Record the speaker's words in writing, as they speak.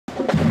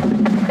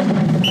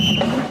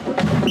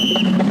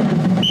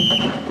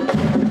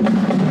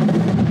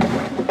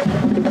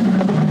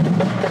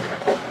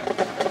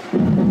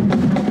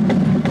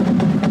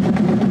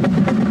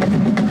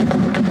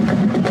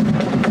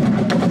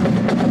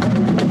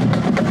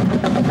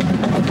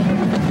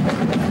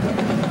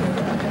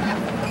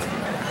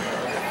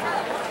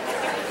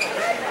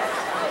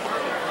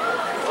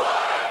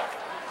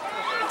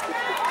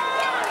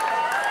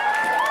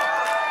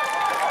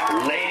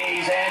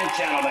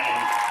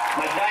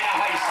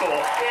School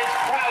is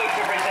proud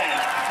to present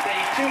the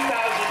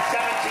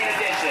 2017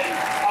 edition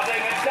of the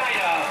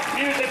Medina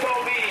Musical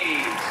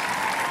Bees.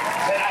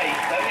 Tonight,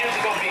 the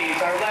Musical Bees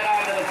are led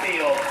onto the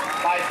field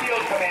by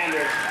field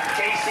commanders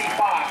J.C.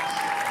 Fox,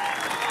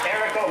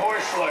 Erica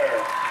Horsler,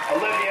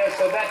 Olivia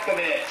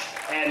Sovetkovich,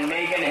 and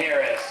Megan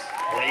Harris.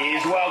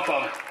 Please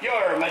welcome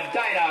your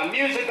Medina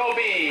Musical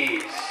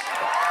Bees.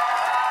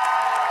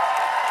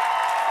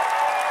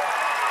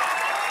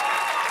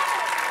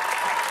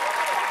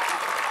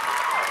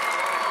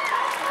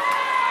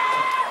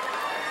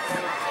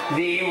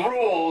 The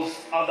rules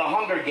of the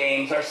Hunger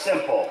Games are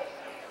simple.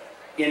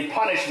 In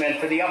punishment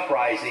for the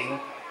uprising,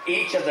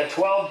 each of the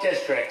 12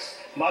 districts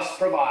must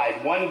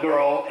provide one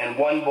girl and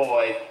one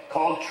boy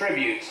called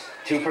tributes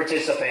to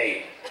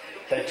participate.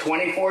 The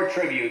 24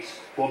 tributes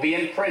will be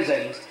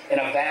imprisoned in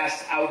a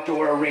vast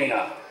outdoor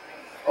arena.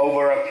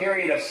 Over a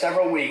period of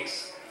several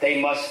weeks, they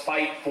must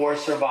fight for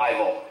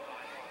survival.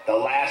 The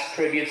last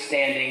tribute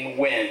standing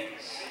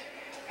wins.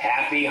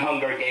 Happy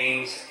Hunger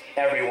Games,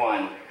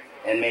 everyone,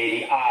 and may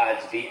the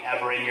odds be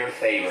ever in your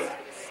favor.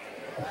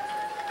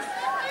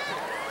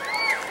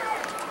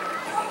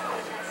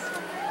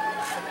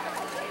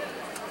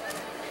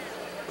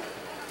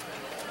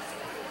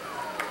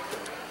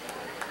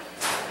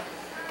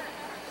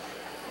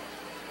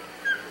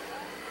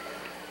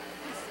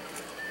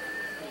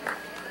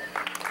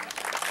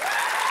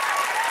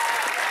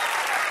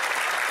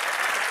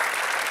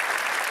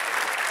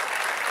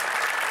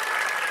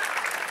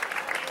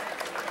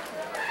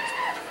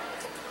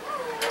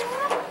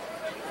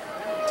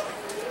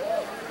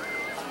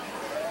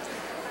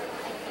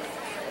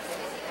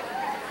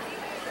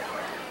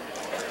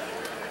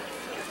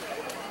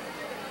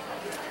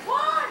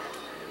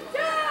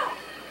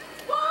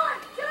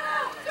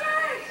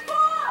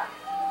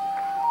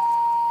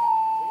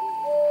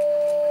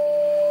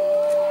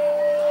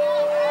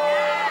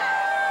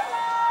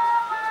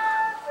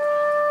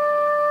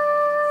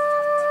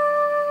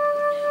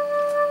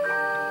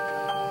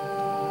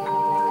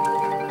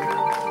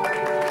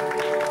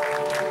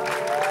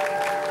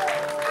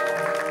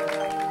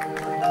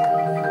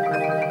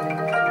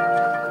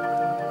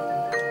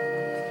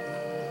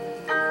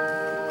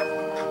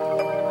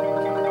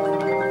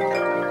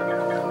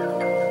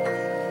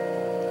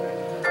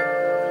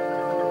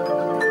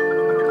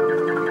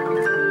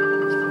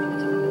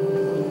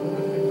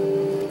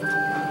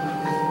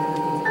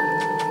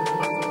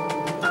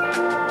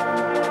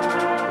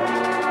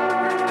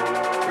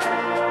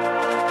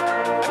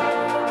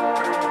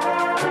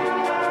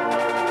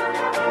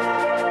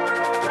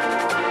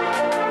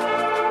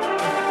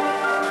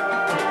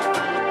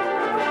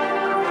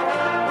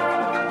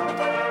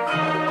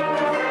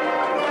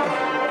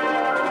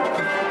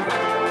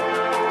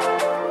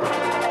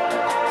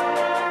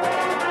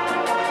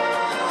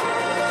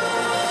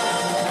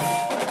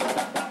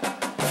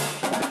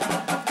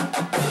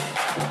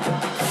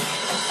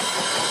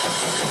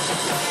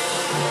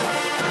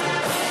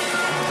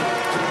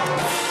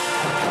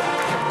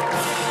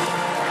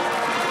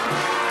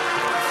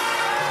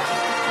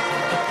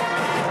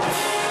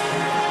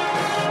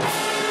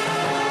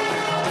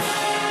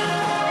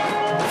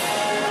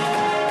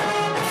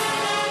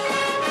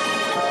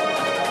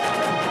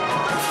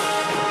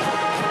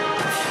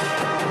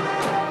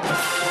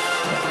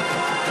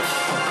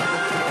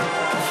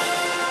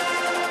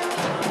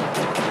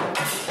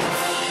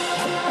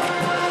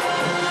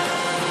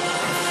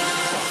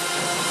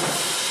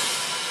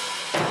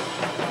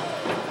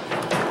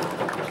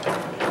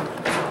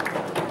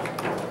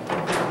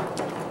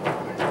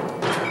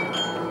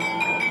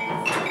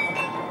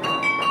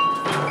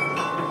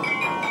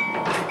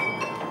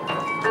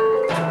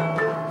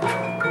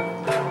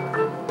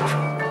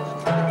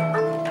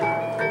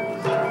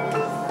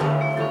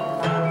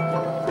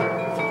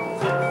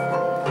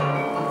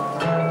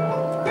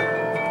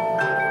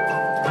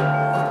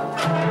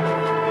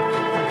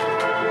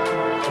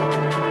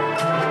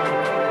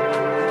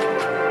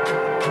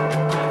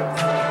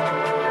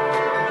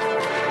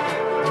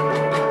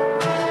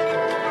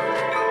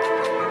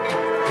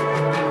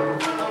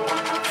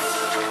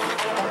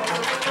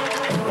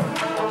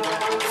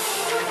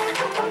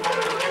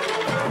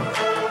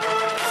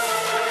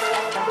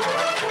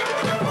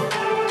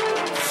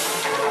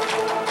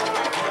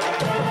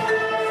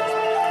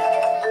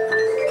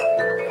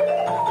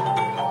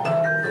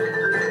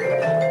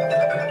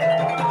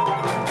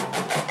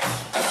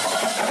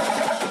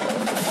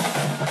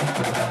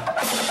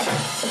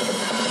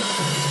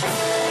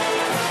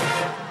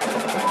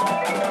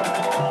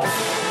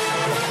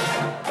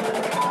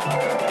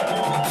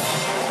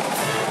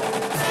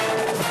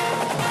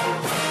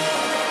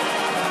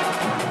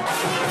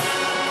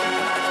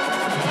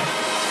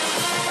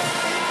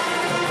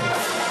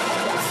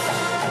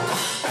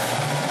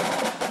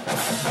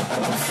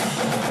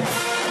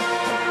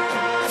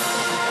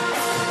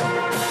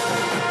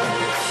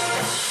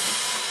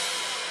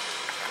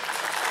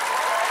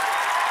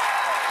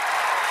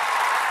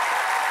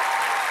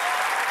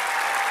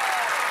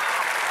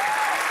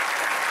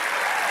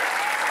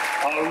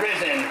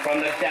 Arisen from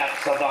the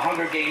depths of the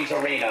Hunger Games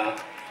arena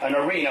an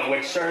arena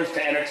which serves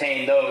to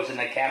entertain those in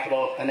the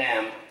capital of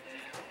Panem,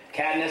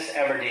 Katniss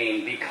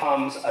Everdeen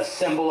becomes a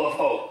symbol of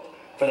hope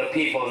for the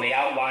people in the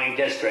outlying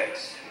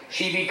districts.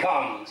 She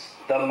becomes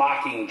the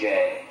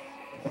Mockingjay.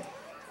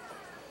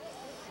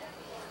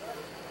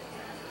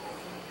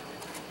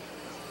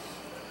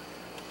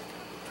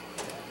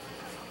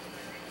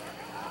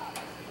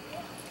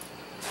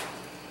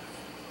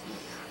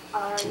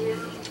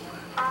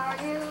 Are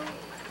you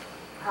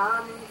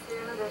coming to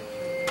the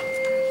tree?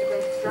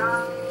 They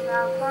strung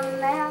up a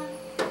man,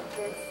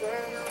 they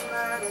say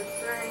over the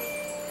tree.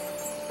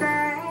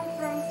 Strange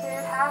things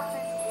did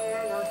happen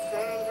here, no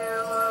stranger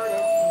would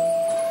it be.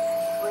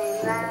 We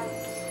met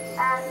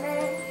at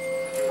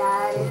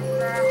midnight in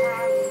the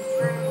hanging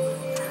tree.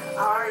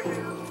 Are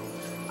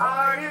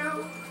you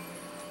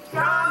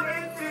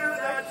coming to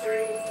the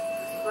tree?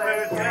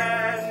 Where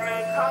dead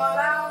men call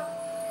out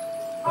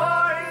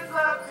for his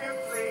love to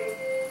flee.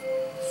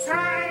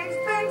 Strange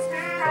things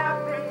did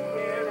happen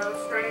here, no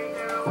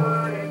stranger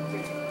would it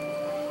be.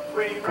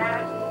 We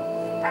met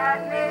at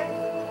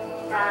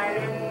midnight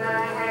in the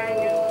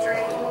hanging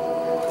tree.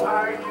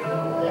 Are you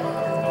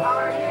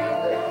coming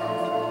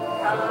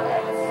to the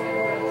tree?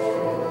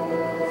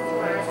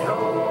 Where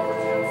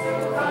soldiers who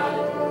run,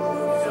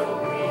 so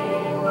we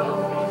will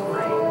be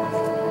free.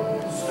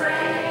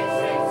 Strange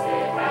things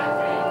did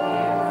happen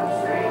here, no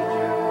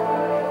stranger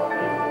would it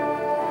be.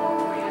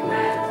 We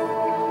met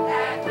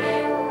at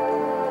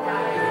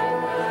midnight in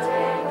the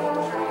hanging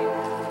tree.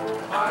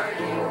 Are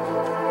you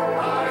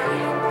coming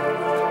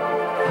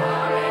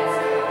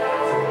to the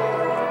tree?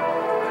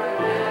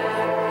 We're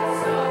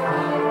so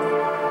home,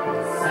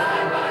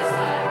 side by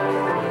side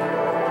with you.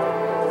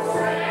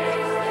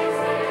 Strange things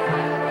did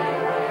happen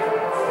here,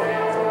 no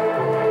stranger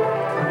would it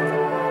be.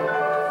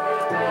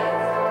 We met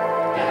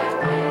at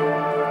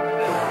midnight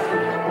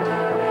in the hanging tree.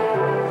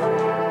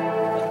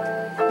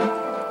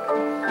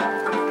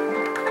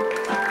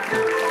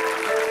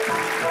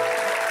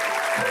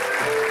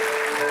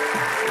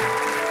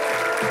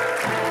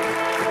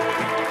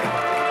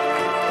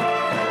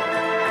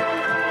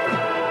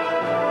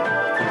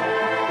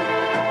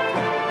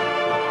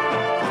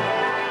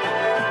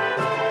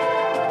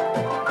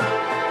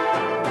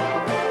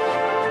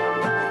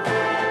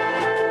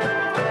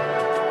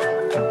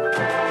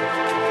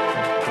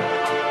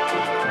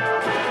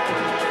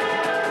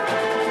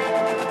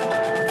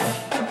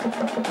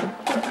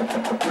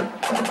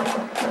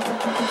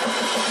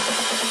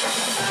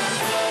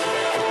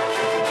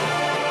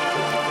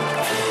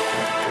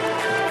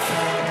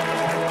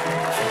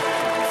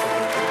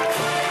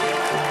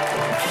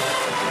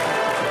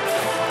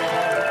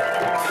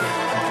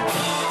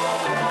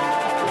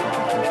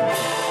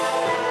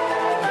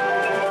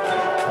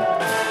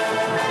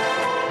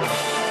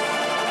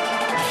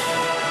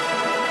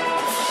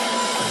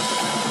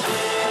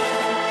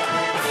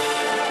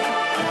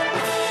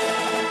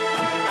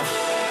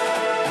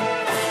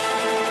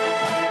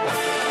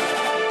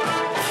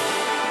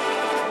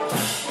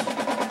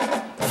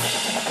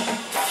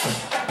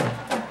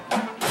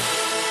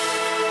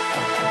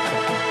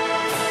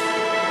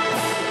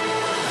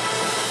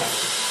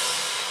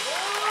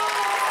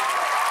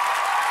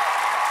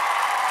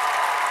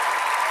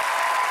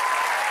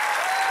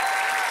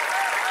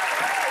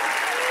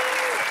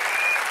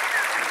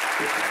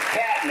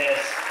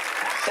 Katniss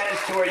says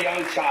to her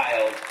young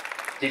child,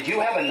 "Did you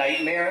have a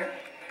nightmare?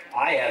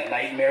 I have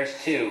nightmares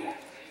too.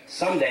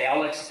 Someday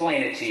I'll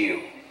explain it to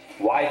you.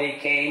 Why they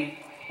came,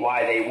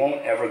 why they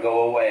won't ever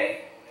go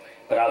away.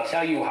 But I'll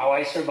tell you how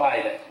I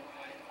survive it.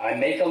 I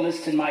make a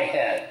list in my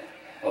head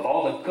of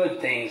all the good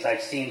things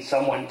I've seen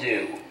someone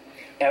do.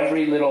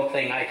 Every little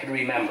thing I could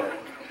remember.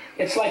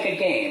 It's like a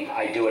game.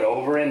 I do it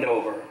over and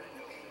over.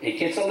 It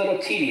gets a little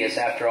tedious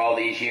after all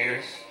these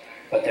years,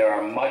 but there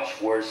are much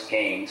worse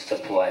games to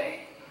play."